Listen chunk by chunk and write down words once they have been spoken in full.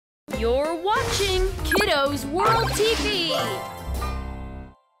You're watching Kiddos World TV!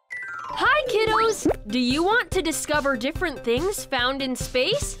 Hi, kiddos! Do you want to discover different things found in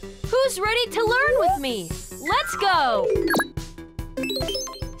space? Who's ready to learn with me? Let's go!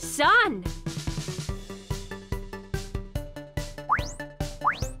 Sun.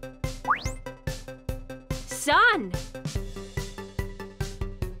 Sun.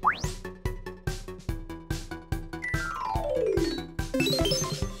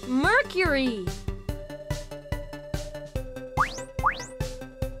 Mercury.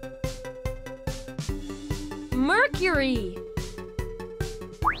 Mercury.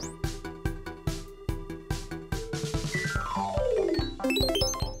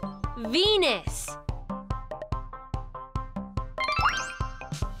 Venus.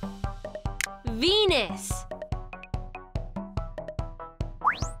 Venus.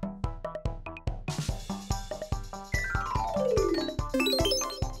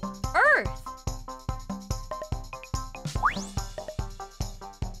 Earth.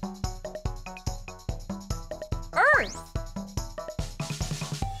 Earth.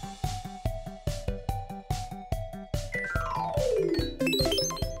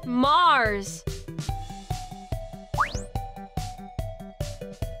 Mars.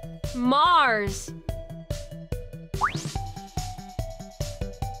 Mars.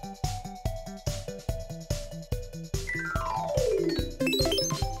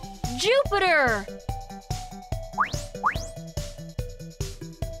 Jupiter.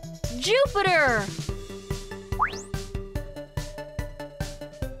 Jupiter.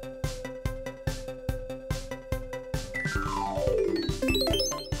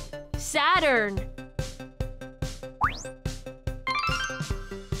 Saturn.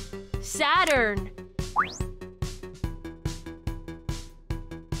 Saturn.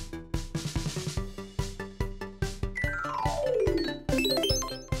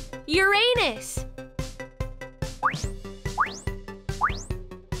 Uranus.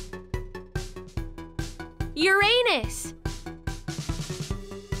 Uranus.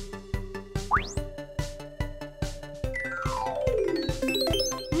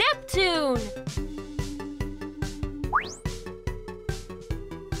 Neptune.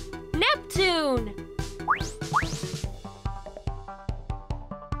 Neptune.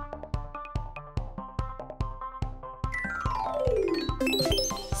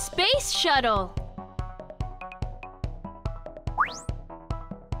 Space Shuttle.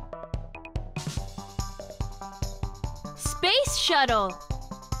 Space Shuttle.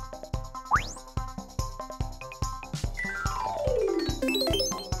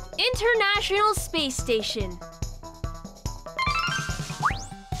 International Space Station.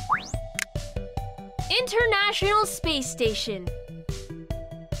 International Space Station.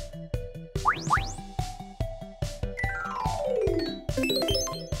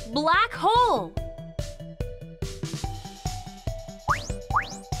 Black hole.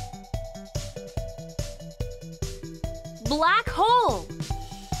 Black hole.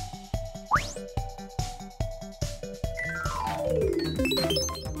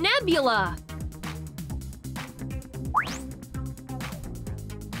 Nebula.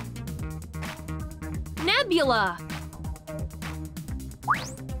 Nebula.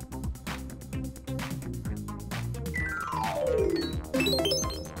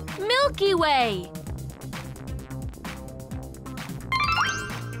 Milky Way.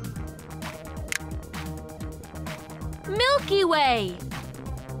 Milky Way.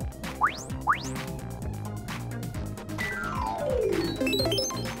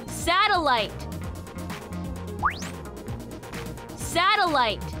 Satellite.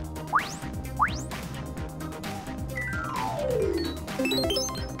 Satellite.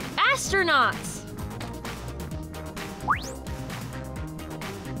 Astronauts.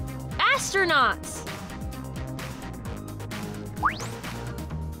 Astronauts.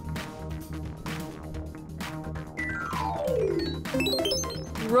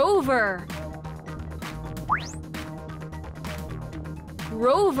 Rover.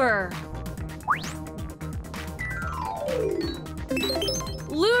 Rover.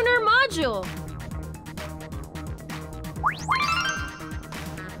 Lunar module.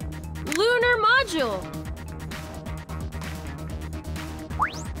 Lunar module.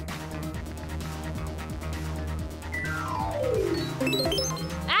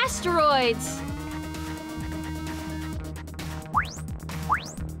 Asteroids.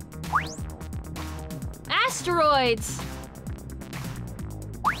 Asteroids.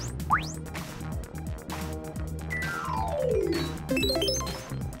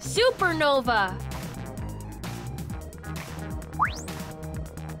 Supernova.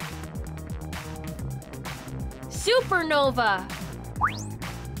 Supernova.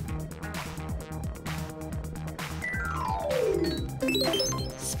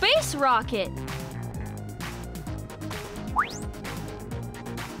 Space rocket.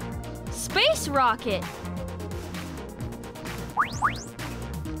 Space rocket.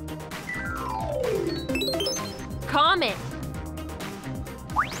 Comet.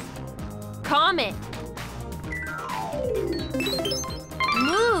 Comet.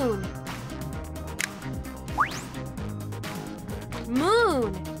 Moon.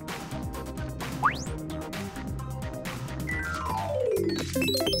 Moon.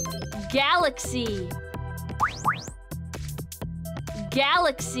 Galaxy.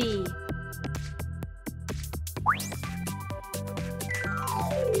 Galaxy.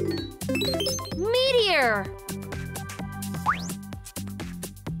 Meteor.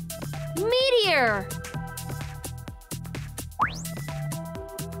 Meteor.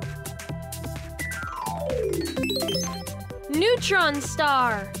 Neutron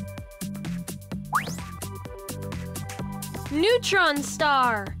star. Neutron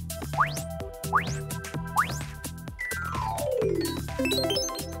star.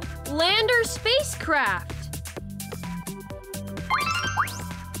 Lander spacecraft.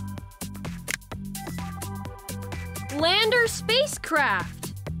 Lander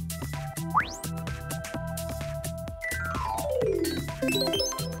spacecraft.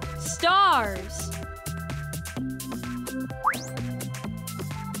 Stars.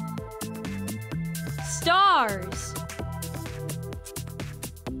 Stars.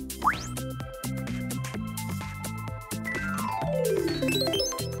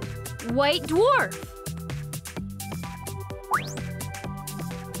 White dwarf.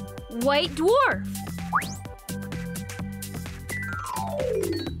 White dwarf.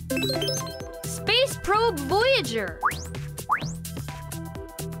 Space probe Voyager.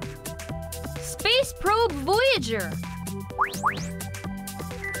 Space probe Voyager.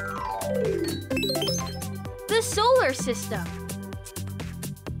 The solar system.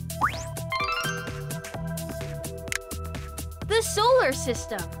 The solar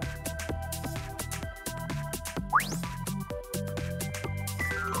system.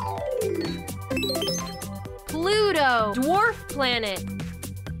 Pluto, dwarf planet.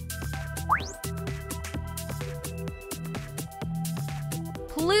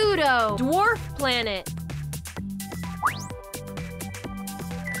 Pluto, dwarf planet.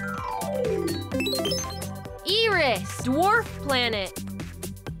 Eris, dwarf planet.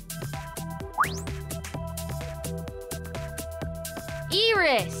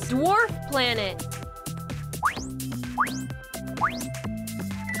 Eris, dwarf planet.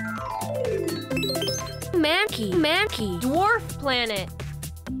 Mankey, Mankey, dwarf planet.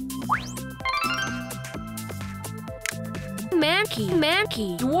 Mankey,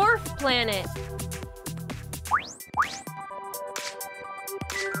 Mankey, dwarf planet.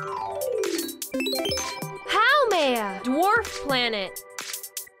 Haumea, dwarf planet.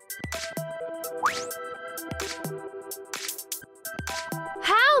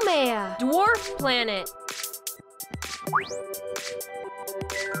 Haumea, dwarf planet.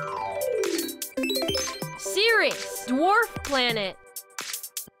 Ceres, dwarf planet.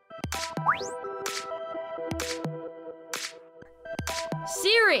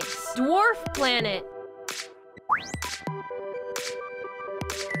 Ceres, dwarf planet.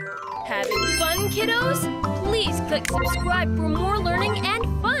 Having fun, kiddos? Please click subscribe for more learning and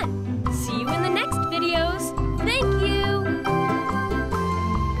fun.